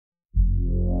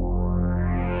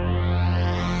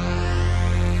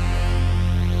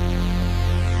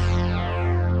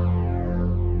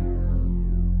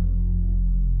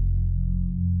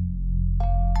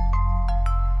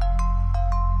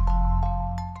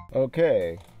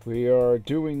Okay, we are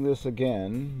doing this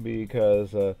again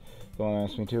because someone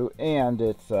asked me to, and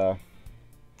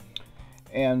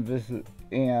and this is,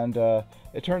 and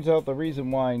it turns out the reason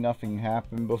why nothing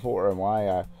happened before and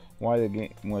why the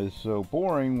game was so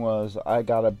boring was I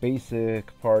got a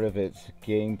basic part of its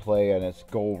gameplay and its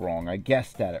goal wrong. I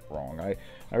guessed at it wrong. I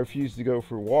refused to go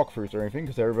through walkthroughs or anything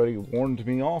because everybody warned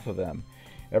me off of them.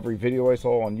 Every video I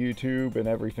saw on YouTube and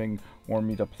everything warned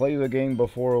me to play the game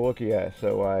before looking at it.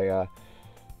 So I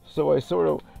sort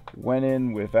of went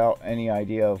in without any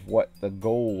idea of what the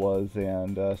goal was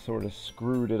and sort of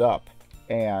screwed it up.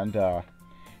 And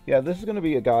yeah, this is going to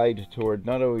be a guide toward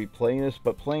not only playing this,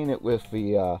 but playing it with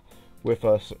the with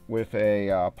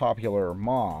a popular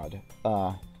mod.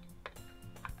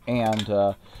 And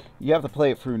you have to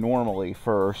play it through normally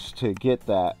first to get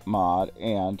that mod,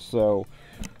 and so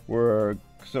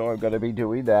I'm going to be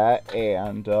doing that.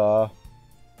 And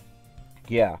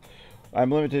yeah,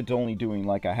 I'm limited to only doing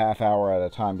like a half hour at a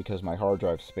time because of my hard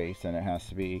drive space, and it has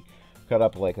to be cut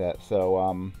up like that.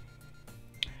 So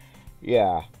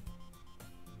yeah.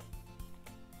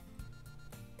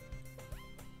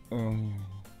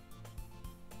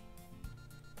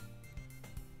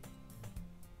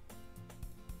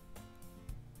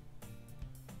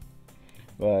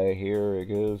 But here it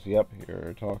goes. Yep,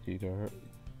 you're talking to her.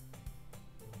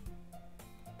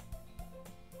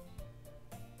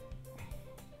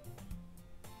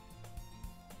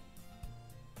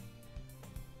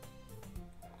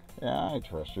 Yeah, I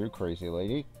trust you, crazy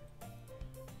lady.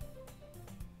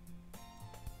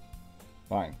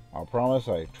 Fine. I'll promise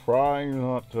I try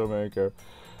not to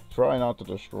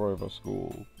destroy the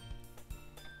school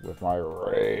with my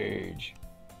rage.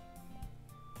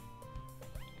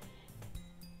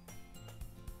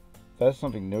 That's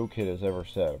something no kid has ever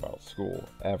said about school,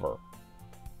 ever.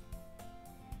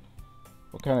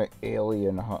 What kind of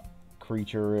alien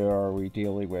creature are we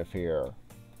dealing with here?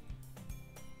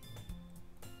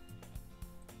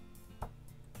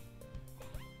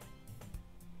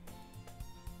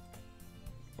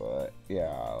 But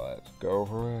yeah, let's go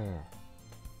for there.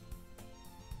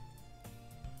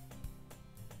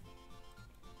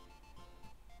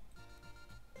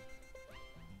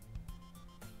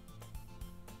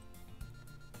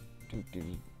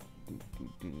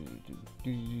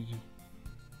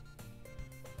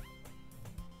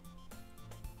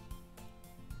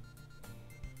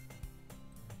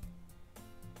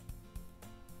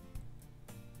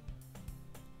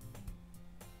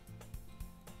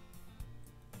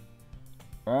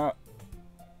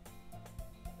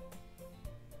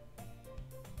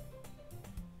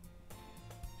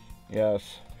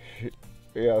 Yes.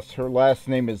 Yes, her last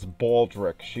name is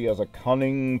Baldric. She has a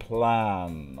cunning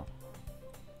plan.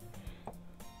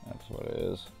 That's what it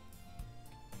is.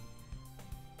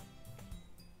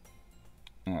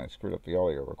 I screwed up the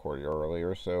audio recording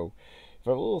earlier, so if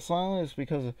I'm a little silent, it's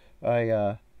because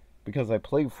I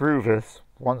played through this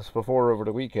once before over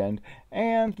the weekend,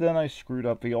 and then I screwed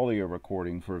up the audio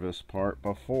recording for this part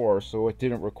before, so it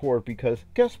didn't record. Because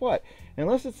guess what?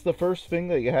 Unless it's the first thing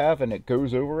that you have and it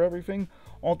goes over everything,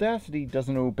 Audacity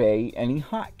doesn't obey any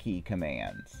hotkey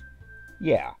commands.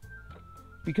 Yeah,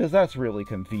 because that's really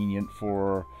convenient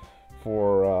for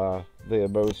the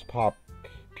most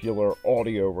popular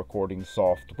audio recording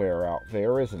software out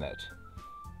there, isn't it?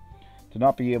 To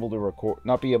not be able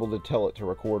to tell it to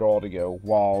record audio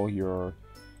while you're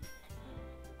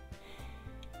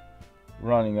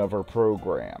running other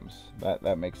programs.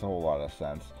 That makes a whole lot of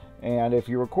sense. And if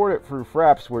you record it through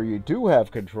Fraps, where you do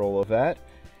have control of that,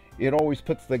 it always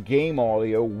puts the game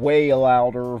audio way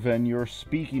louder than your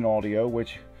speaking audio,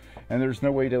 and there's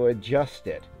no way to adjust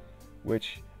it,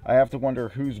 which I have to wonder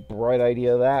whose bright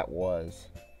idea that was.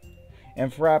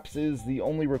 And Fraps is the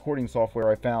only recording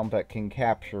software I found that can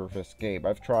capture this game.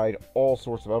 I've tried all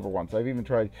sorts of other ones. I've even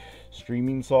tried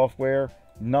streaming software.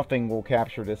 Nothing will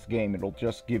capture this game. It'll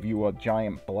just give you a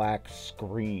giant black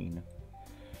screen.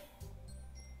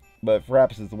 But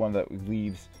Fraps is the one that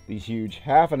leaves these huge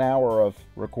half an hour of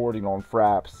recording on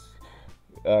Fraps.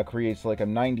 Creates like a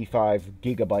 95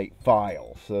 gigabyte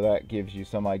file. So that gives you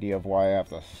some idea of why I have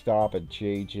to stop and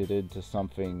change it into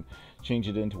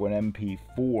an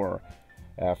MP4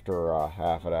 after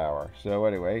half an hour. So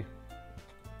anyway,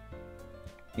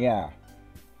 yeah.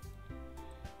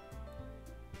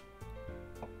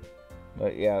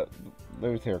 But yeah,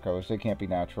 those hair colors, they can't be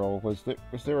natural. Was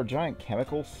there a giant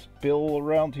chemical spill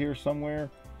around here somewhere?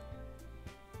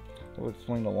 That would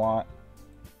explain a lot.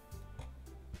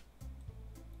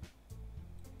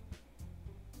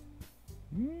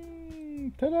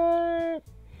 Ta-da!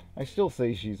 I still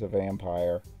say she's a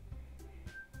vampire.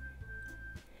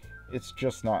 It's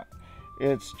just not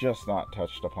It's just not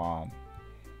touched upon.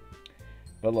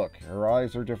 But look, her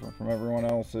eyes are different from everyone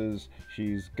else's.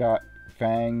 She's got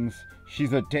fangs.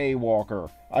 She's a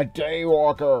daywalker. A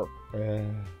daywalker!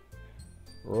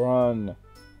 Run.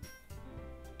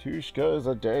 Tushka is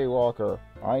a daywalker.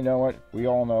 I know it. We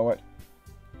all know it.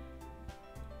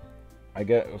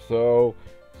 So,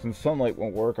 since sunlight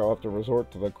won't work, I'll have to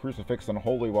resort to the crucifix and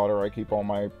holy water I keep on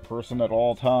my person at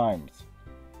all times.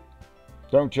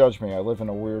 Don't judge me, I live in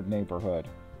a weird neighborhood.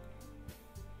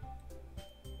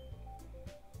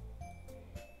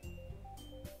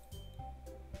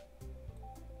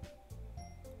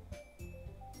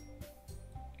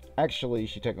 Actually,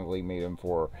 she technically made him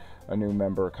for a new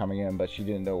member coming in, but she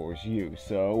didn't know it was you,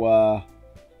 so,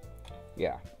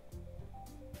 yeah.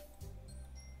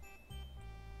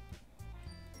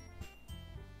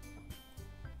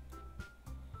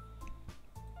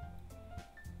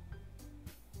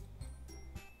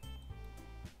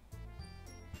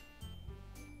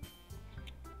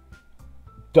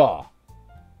 Duh.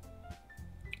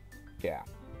 Yeah.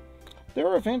 There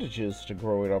are advantages to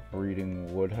growing up reading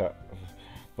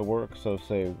the works of,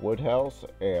 say, Woodhouse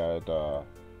and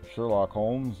Sherlock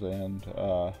Holmes and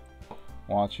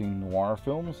watching noir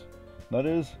films. That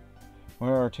is, when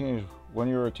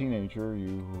you're a teenager,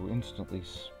 you instantly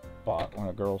spot when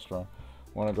a girl's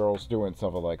doing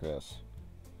something like this,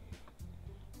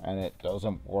 and it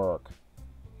doesn't work.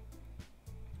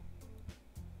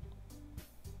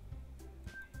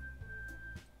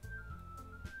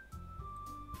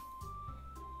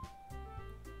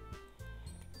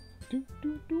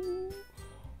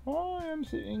 I am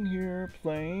sitting here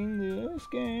playing this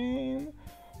game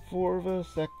for the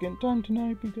second time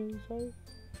tonight because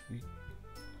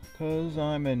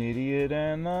I'm an idiot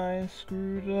and I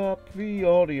screwed up the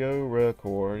audio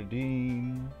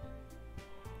recording.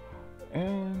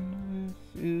 And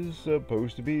this is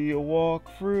supposed to be a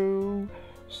walkthrough,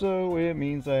 so it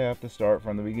means I have to start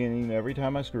from the beginning every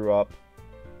time I screw up.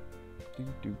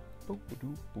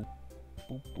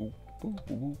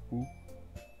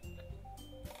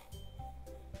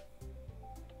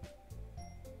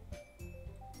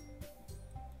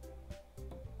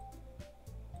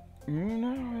 You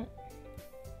know it.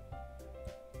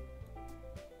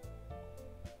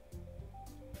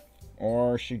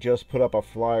 Or she just put up a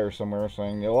flyer somewhere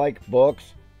saying, you like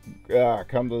books?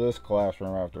 Come to this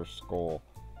classroom after school.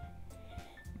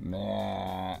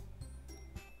 Nah.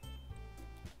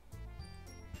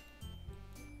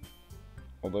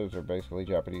 Well, those are basically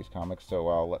Japanese comics, so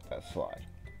I'll let that slide.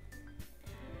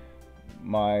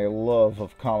 My love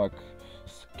of comics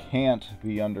can't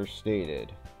be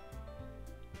understated.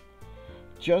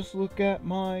 Just look at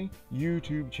my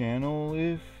YouTube channel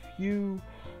if you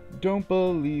don't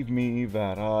believe me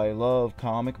that I love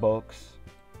comic books.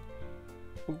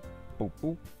 Oh,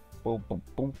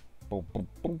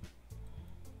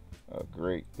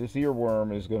 great. This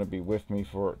earworm is going to be with me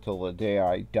till the day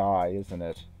I die, isn't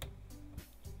it?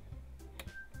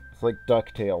 It's like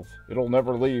DuckTales. It'll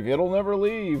never leave. It'll never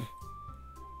leave!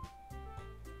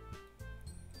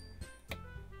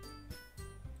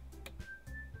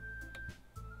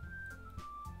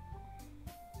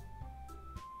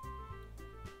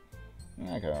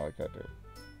 I kind of like that too.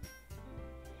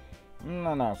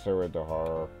 I'm not so into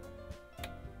horror.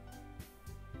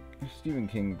 Stephen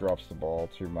King drops the ball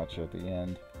too much at the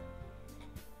end.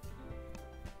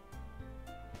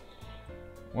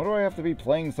 Why do I have to be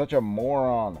playing such a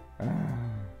moron?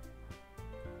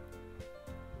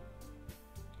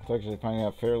 It's actually finding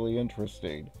that fairly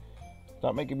interesting.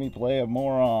 Stop making me play a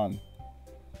moron.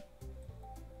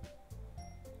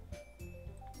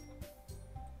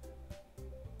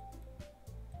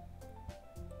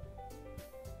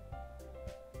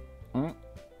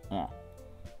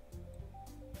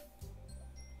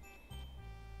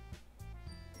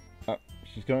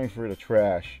 She's going for the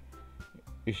trash.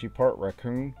 Is she part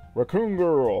raccoon? Raccoon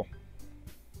girl!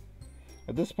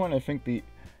 At this point, I think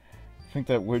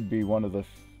that would be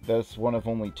that's one of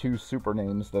only two super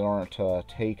names that aren't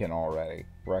taken already.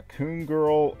 Raccoon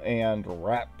Girl and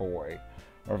Rat Boy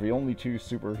are the only two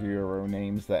superhero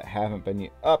names that haven't been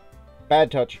up.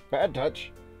 Bad touch. Bad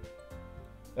touch.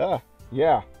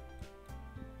 Yeah.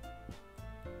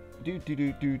 Do.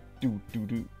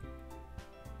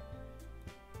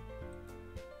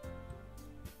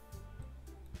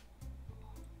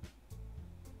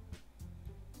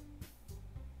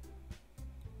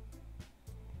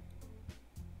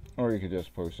 Or you could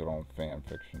just post it on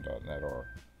fanfiction.net or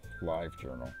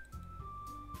LiveJournal.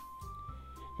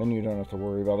 Then you don't have to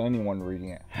worry about anyone reading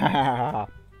it. Ha ha ha ha!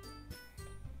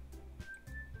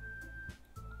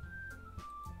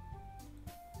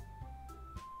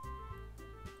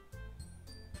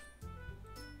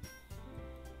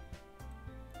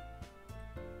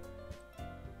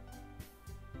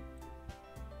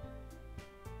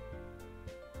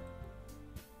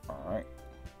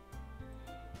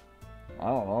 I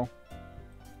don't know.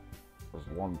 There's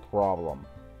one problem.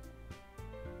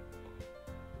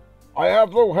 I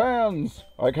have no hands!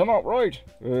 I cannot write!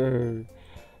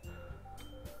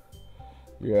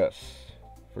 Yes,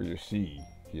 for you see,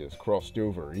 he has crossed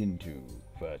over into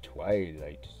the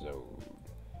Twilight Zone.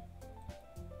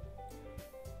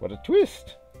 What a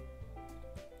twist!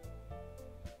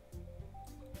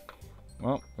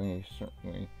 Well, they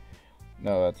certainly...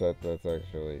 No, that's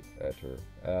actually true.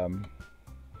 Well,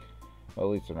 at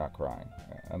least they're not crying.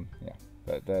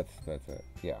 Yeah, that's it.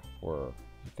 Yeah,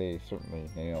 they certainly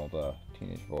nailed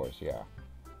teenage voice. Yeah.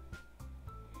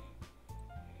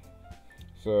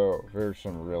 So there's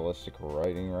some realistic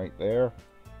writing right there.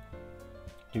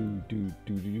 Do do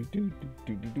do do do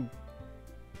do do do.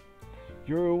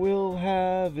 You will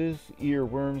have this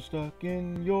earworm stuck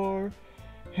in your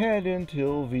head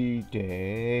until the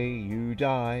day you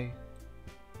die.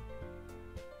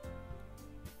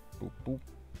 Boop boop.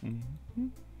 Mm-hmm.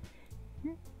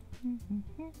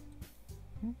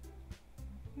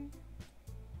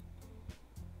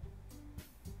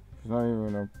 It's not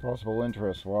even a possible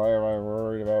interest. Why am I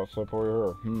worried about support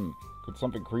her? Could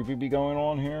something creepy be going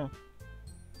on here?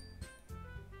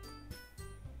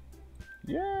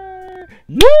 Yay!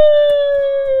 Yay!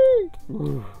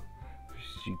 Ooh.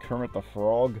 She Kermit the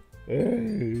Frog.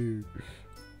 Hey!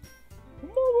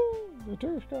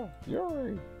 Natushka,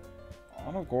 Yuri,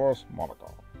 and of course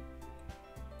Monica.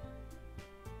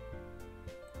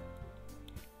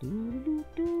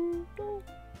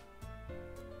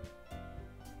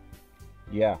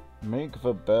 Yeah, make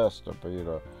the best of being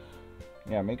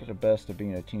make it the best of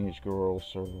being a teenage girl.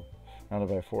 So, surrounded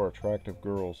by 4 attractive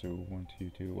girls who want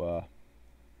you to.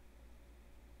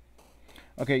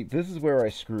 Okay, this is where I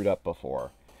screwed up before,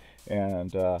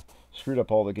 and screwed up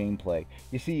all the gameplay.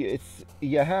 You see,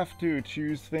 you have to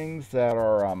choose things that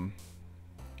are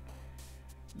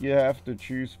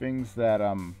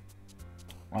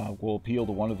will appeal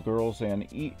to one of the girls, and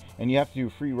you have to do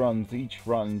free runs each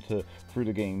run through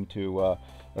the game to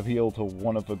appeal to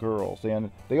one of the girls, and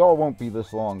they all won't be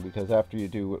this long because after you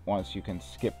do it once, you can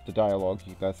skip the dialogue.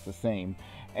 That's the same.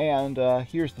 And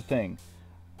here's the thing.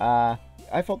 I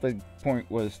thought the point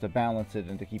was to balance it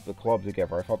and to keep the club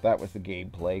together. I thought that was the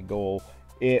gameplay goal.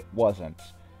 It wasn't.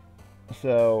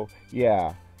 So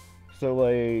yeah. So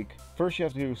like first you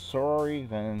have to do Sorry,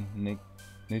 then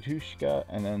Natushka,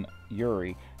 and then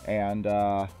Yuri, and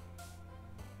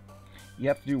you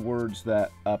have to do words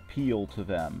that appeal to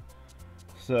them.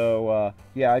 So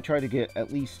yeah, I try to get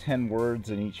at least 10 words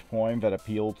in each poem that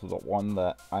appeal to the one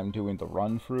that I'm doing the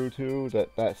run through to.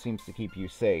 That seems to keep you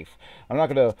safe. I'm not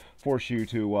gonna force you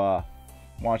to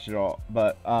watch it all,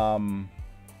 but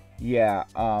yeah,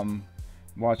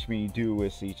 watch me do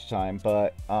this each time.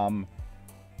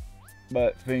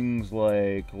 But things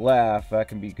like laugh, that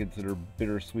can be considered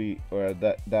bittersweet, or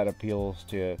that appeals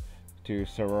to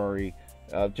Sorori.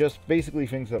 Just basically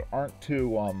things that aren't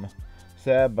too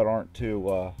sad, but aren't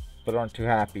too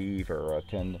happy either,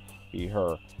 tend to be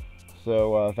her.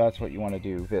 So that's what you want to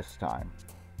do this time.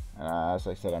 As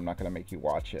I said, I'm not going to make you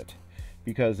watch it,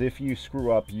 because if you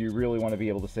screw up, you really want to be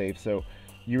able to save. So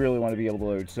you really want to be able to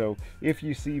load. So if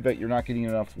you see that you're not getting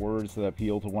enough words that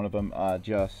appeal to one of them,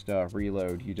 just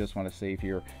reload. You just want to save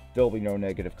here. There'll be no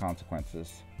negative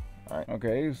consequences. Alright,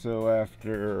 okay, so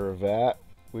after that,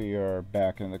 we are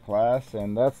back in the class,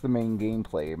 and that's the main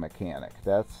gameplay mechanic.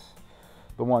 That's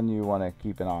the one you want to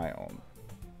keep an eye on.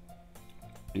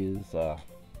 Is that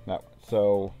one.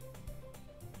 So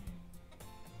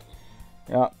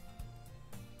yeah.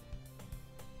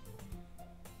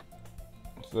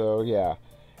 So yeah.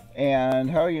 And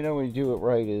how you know when you do it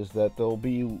right is that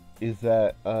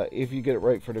if you get it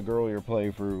right for the girl you're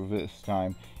playing through this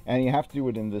time, and you have to do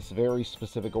it in this very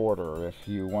specific order if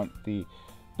you want the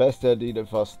best ending of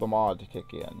the mod to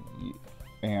kick in.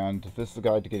 And this is the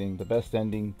guide to getting the best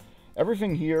ending.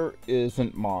 Everything here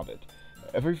isn't modded.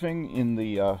 Everything in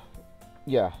the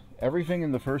everything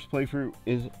in the first playthrough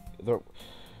is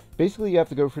basically you have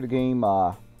to go for the game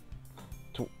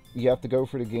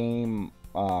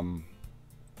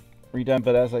redone,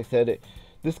 but as I said,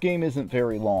 this game isn't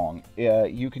very long.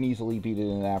 You can easily beat it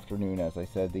in an afternoon, as I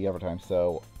said the other time.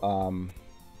 So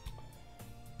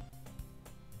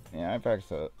yeah, I've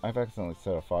accidentally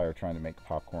set a fire trying to make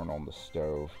popcorn on the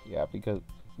stove. Yeah, because,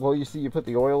 well, you see, you put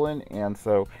the oil in, and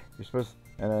so you're supposed,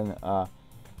 and then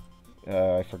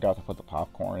I forgot to put the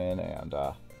popcorn in, and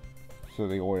so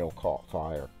the oil caught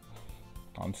fire.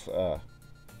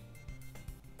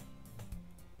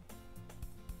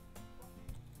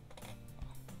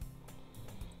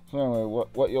 So anyway,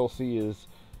 what you'll see is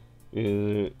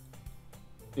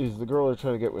is the girl you're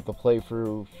trying to get with the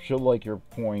playthrough. She'll like your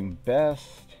poem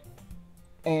best,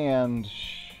 and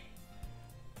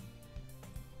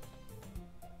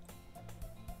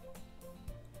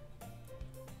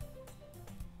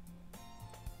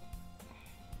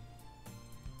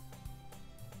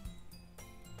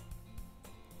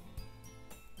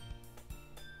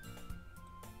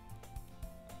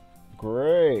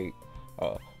great.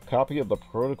 Copy of the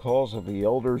Protocols of the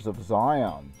Elders of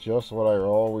Zion. Just what I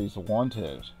always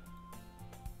wanted.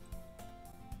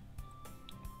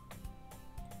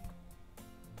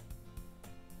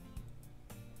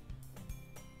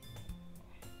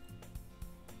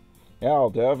 Yeah, I'll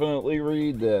definitely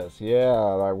read this. Yeah,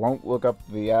 I won't look up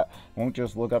the won't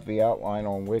just look up the outline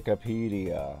on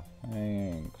Wikipedia.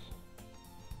 Thanks.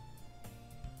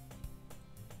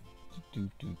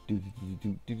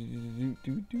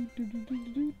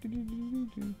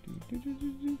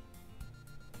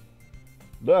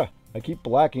 Ugh, I keep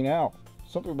blacking out.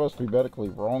 Something must be medically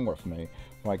wrong with me,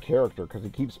 my character, because he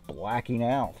keeps blacking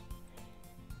out.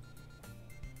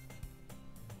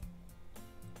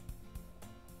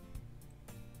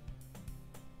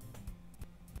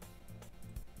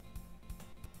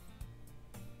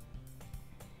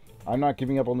 I'm not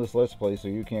giving up on this Let's Play, so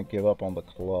you can't give up on the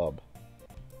club.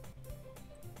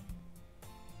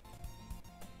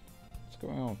 What's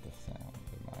going on with the sound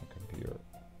in my computer?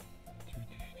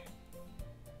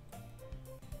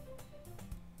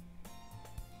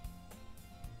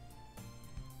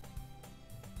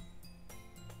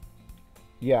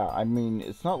 Yeah, I mean,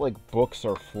 it's not like books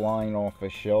are flying off the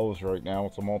shelves right now.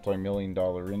 It's a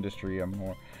multi-million-dollar industry,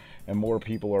 and more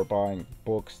people are buying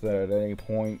books than at any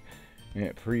point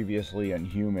previously in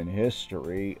human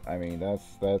history. I mean, it's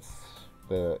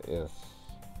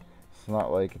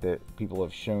not like that people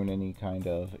have shown any kind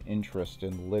of interest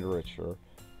in literature.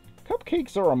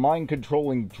 Cupcakes are a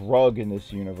mind-controlling drug in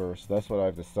this universe. That's what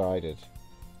I've decided.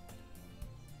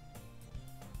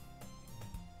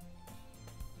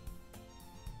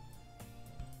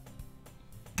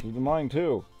 Keep in mind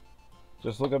too,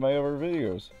 just look at my other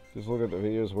videos. Just look at the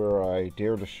videos where I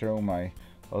dare to show my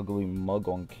ugly mug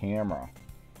on camera.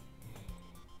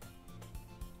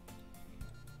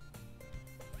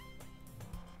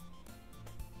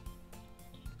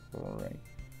 Alright.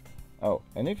 Oh,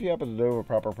 and if you happen to know the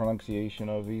proper pronunciation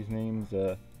of these names,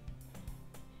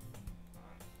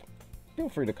 feel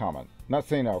free to comment. Not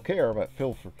saying I'll care, but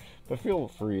feel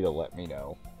free to let me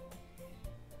know.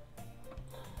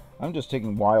 I'm just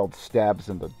taking wild stabs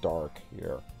in the dark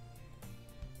here.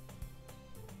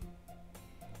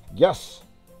 Yes!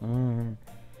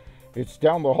 It's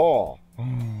down the hall.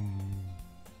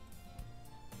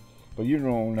 But you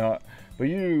do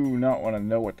not want to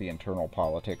know what the internal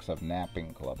politics of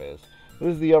Napping Club is.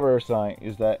 This is the other sign,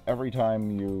 is that every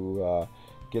time you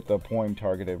get the poem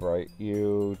targeted right,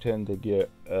 you tend to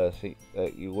get a seat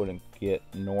that you wouldn't get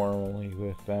normally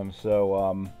with them.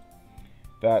 So,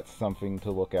 that's something to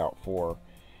look out for.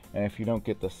 And if you don't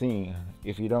get the scene,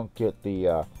 if you don't get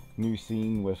the new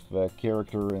scene with the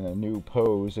character in a new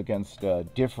pose against a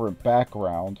different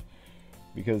background,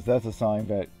 because that's a sign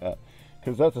that,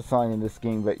 in this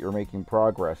game that you're making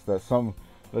progress. That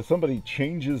somebody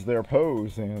changes their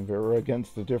pose and they're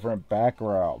against a different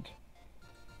background.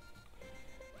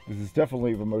 This is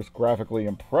definitely the most graphically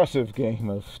impressive game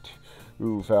of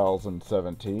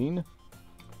 2017.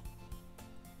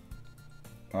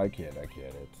 I kid.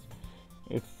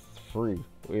 It's free.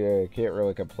 We can't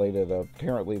really complain it.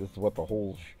 Apparently, this is what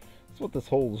this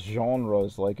whole genre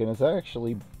is like, and it's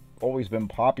actually always been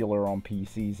popular on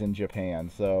PCs in Japan.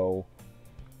 So,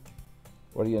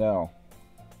 what do you know?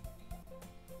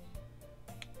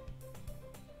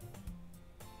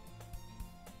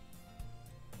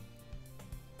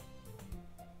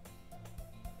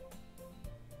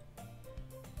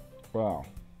 Wow,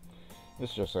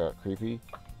 this just got creepy.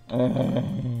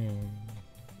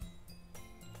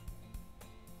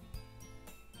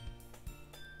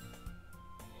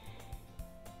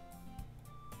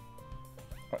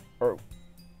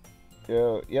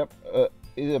 Yep.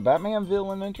 Is a Batman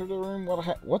villain enter the room?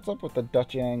 What's up with the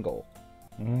Dutch angle?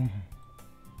 Oh,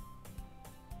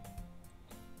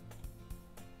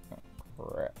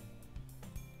 crap.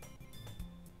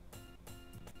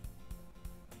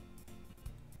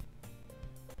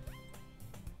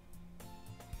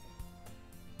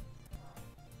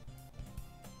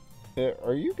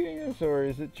 Are you getting this, or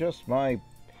is it just my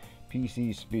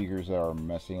PC speakers that are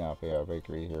messing up? Yeah, I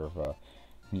can hear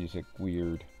music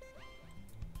weird.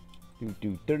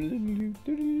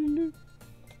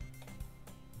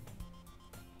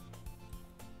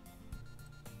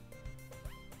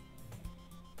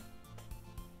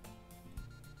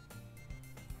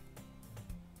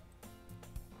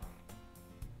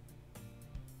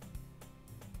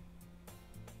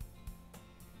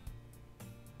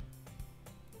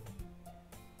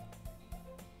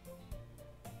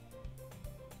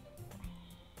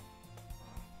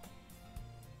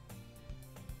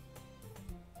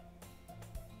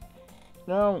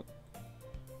 Now,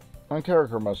 my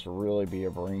character must really be a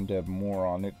brain dead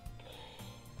moron. It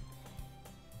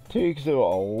takes it a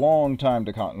long time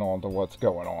to cotton on to what's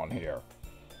going on here.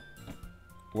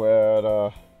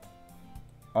 But,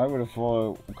 I would have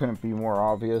thought it couldn't be more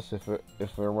obvious if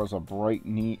there was a bright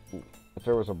neon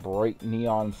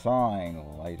sign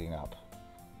lighting up.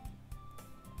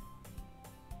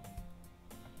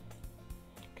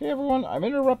 Okay, everyone, I'm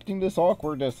interrupting this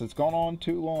awkwardness. It's gone on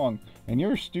too long, and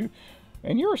your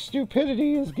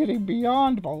stupidity is getting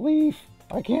beyond belief.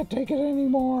 I can't take it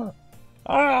anymore.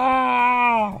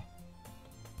 Ah!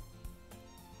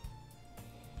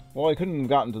 Well, I couldn't have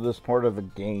gotten to this part of the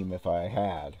game if I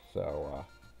had, so,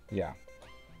 yeah.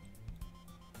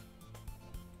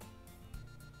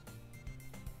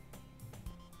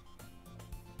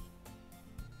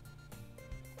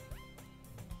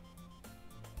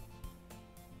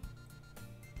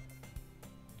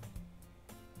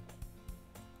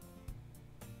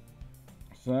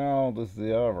 So now, this is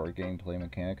the other gameplay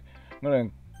mechanic. I'm going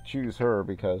to choose her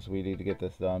because we need to get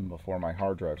this done before my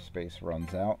hard drive space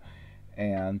runs out.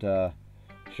 And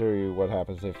show you what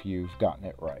happens if you've gotten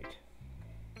it right.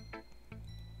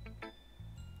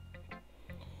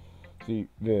 See,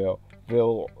 they'll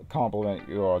compliment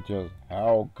you on just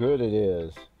how good it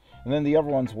is. And then the other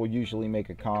ones will usually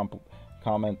make a comment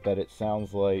that it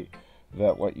sounds like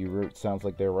that what you wrote sounds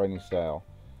like their writing style.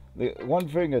 The one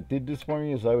thing that did disappoint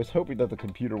me is I was hoping that the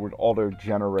computer would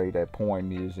auto-generate a poem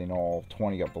using all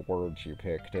 20 of the words you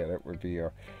picked, and it would be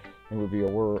a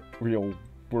real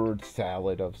word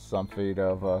salad of something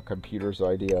of a computer's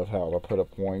idea of how to put a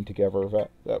poem together.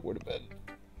 That would have been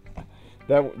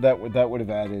that would have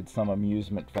added some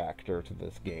amusement factor to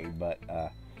this game, but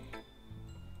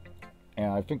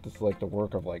and I think this is like the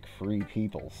work of like 3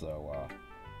 people, so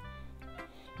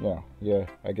yeah,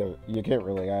 I get it. You can't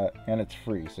really and it's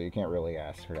free, so you can't really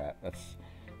ask for that.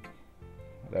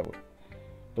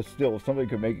 But still, if somebody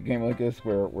could make a game like this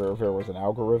where there was an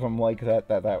algorithm like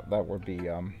that would be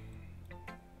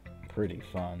pretty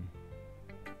fun.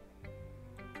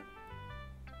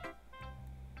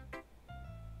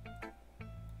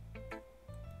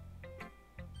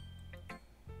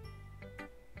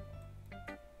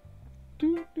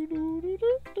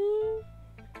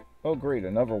 Oh great,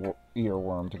 another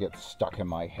earworm to get stuck in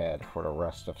my head for the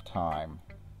rest of time.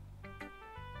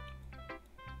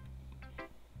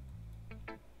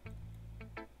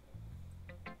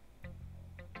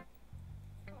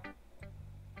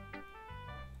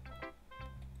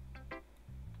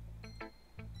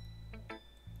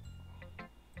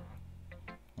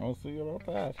 We'll see about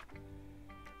that.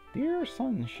 Dear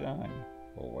sunshine,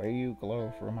 the way you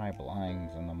glow through my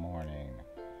blinds in the morning.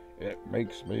 It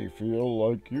makes me feel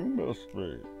like you missed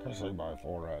me, kissing my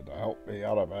forehead to help me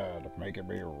out of bed, making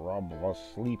me rub the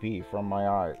sleepy from my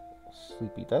eye.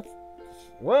 Sleepy, that's...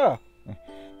 the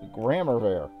grammar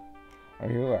there.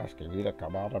 Are you asking me to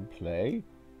come out and play?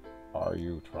 Are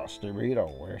you trusting me to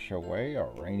wish away a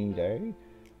rainy day?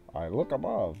 I look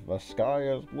above, the sky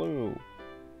is blue.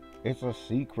 It's a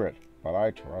secret, but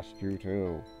I trust you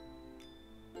too.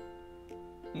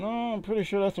 No, I'm pretty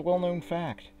sure that's a well-known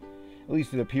fact. At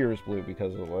least it appears blue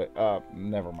because of what...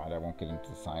 never mind, I won't get into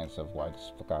the science of why the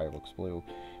sky looks blue.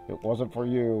 If it wasn't for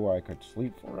you, I could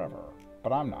sleep forever.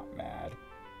 But I'm not mad.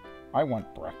 I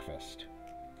want breakfast.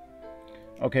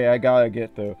 Okay, I gotta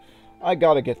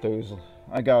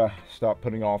stop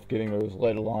putting off getting those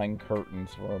lead-lined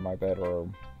curtains for my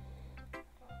bedroom.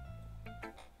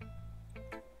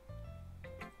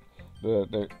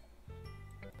 That's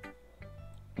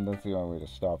the only way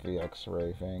to stop the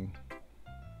X-ray thing.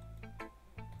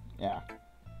 Yeah.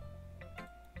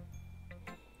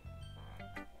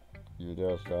 You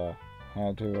just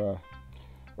had to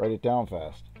write it down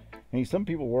fast. Hey, some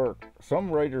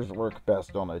writers work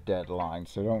best on a deadline,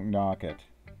 so don't knock it.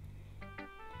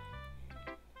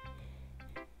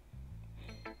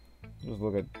 Just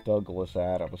look at Douglas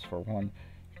Adams for one.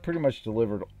 He pretty much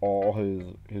delivered all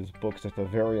his books at the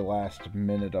very last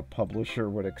minute a publisher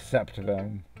would accept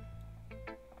them.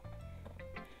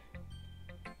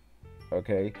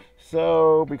 Okay,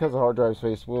 so because of hard drive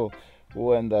space, we'll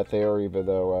end that there. Even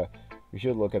though we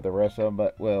should look at the rest of them,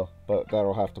 but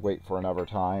that'll have to wait for another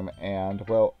time. And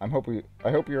well, I hope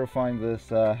you'll find this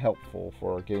helpful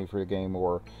for getting through the game,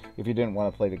 or if you didn't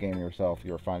want to play the game yourself,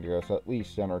 you're finding this at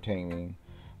least entertaining.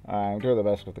 I'm doing the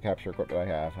best with the capture equipment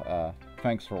I have.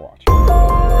 Thanks for watching.